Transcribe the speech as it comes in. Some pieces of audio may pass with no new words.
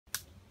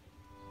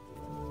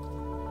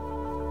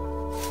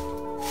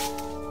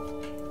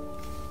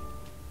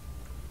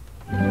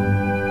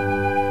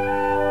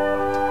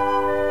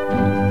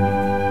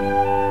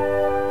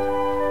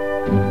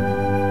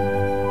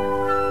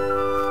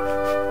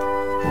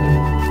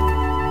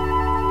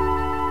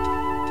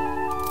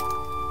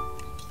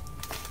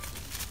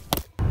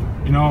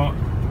You know,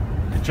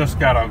 it just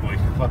got ugly.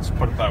 Let's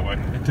put it that way.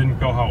 It didn't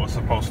go how it was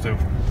supposed to.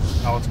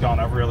 Now it's gone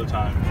every other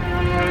time.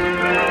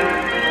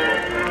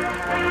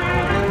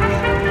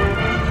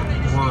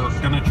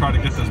 We're gonna try to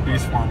get this bee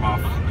swarm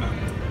off.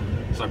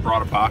 So I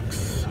brought a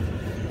box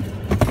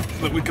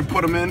that we could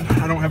put them in.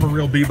 I don't have a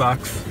real bee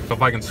box. So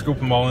if I can scoop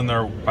them all in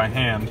there by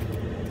hand,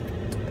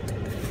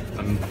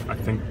 then I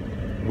think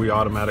we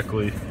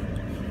automatically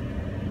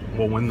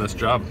will win this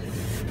job.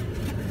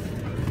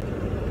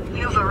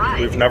 You've arrived.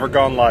 We've never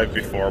gone live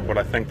before, but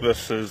I think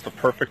this is the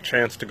perfect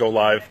chance to go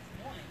live.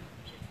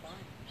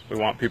 We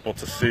want people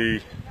to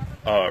see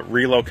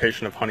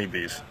relocation of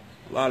honeybees.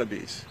 A lot of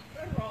bees.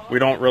 We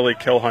don't really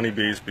kill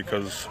honeybees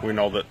because we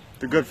know that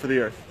They're good for the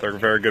earth. they're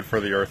very good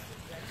for the earth.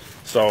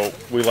 So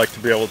we like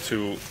to be able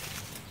to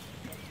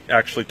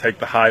actually take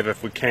the hive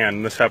if we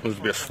can. This happens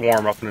to be a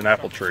swarm up in an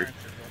apple tree.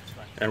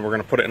 And we're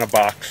going to put it in a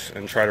box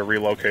and try to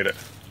relocate it.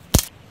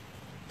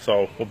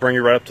 So we'll bring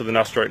you right up to the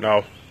nest right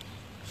now.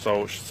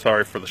 So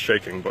sorry for the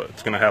shaking, but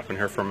it's going to happen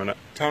here for a minute.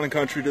 Town and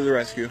country to the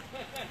rescue.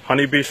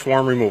 Honeybee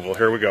swarm removal.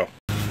 Here we go.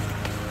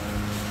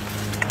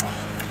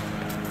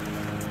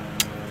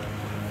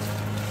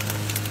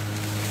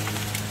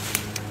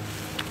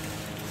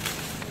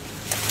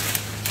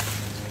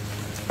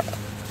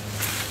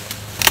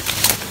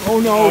 Oh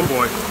no! Oh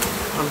boy,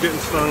 I'm getting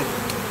stung.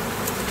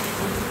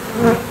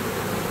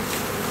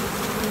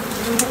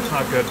 It's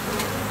not good.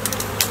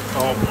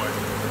 Oh boy.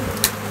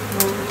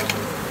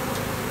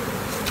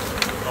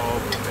 Oh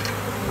boy.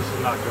 This is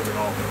not good at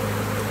all.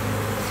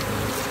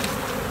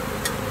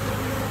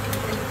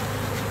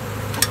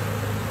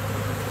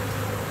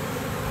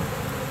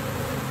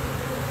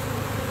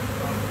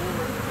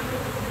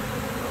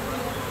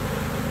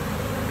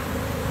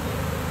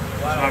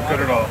 It's not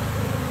good at all.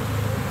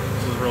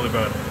 This is really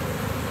bad.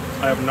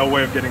 I have no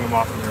way of getting them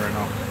off of me right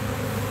now.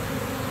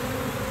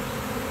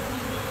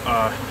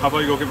 How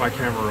about you go get my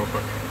camera real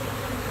quick?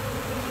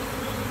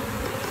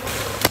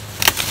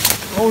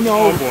 Oh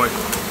no! Oh boy,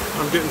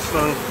 I'm getting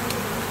stung.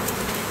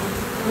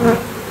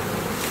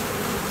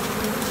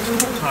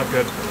 It's not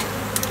good.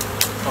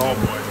 Oh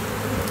boy.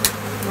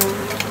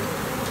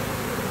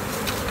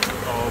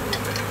 Oh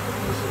boy,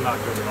 this is not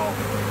good at all.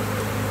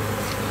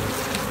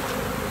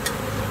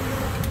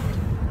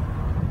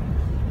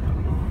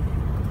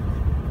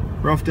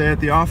 Rough day at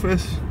the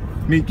office.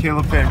 Meet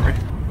Caleb family.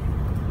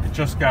 It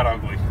just got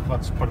ugly.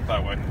 Let's put it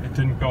that way. It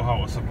didn't go how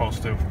it was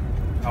supposed to.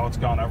 Now it's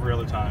gone every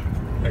other time.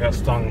 I got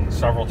stung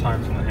several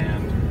times in the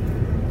hand.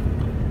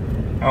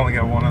 I only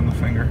got one on the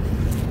finger.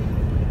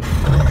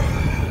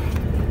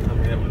 I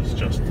mean, it was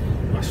just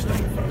a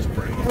sting fest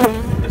pretty much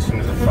as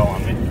soon as it fell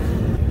on me.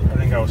 I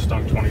think I was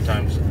stung 20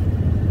 times.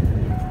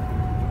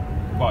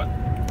 But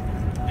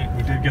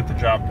we did get the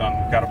job done.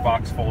 We got a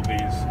box full of bees.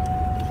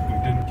 We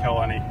didn't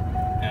kill any.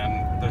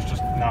 And there's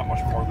just not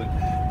much more than...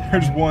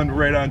 There's one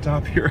right on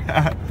top of your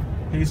hat.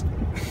 He's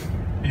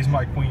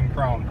my queen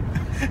crown.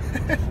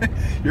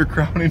 Your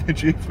crowning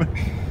achievement.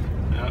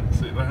 Yeah,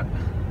 see that?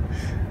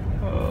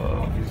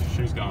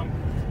 She's gone.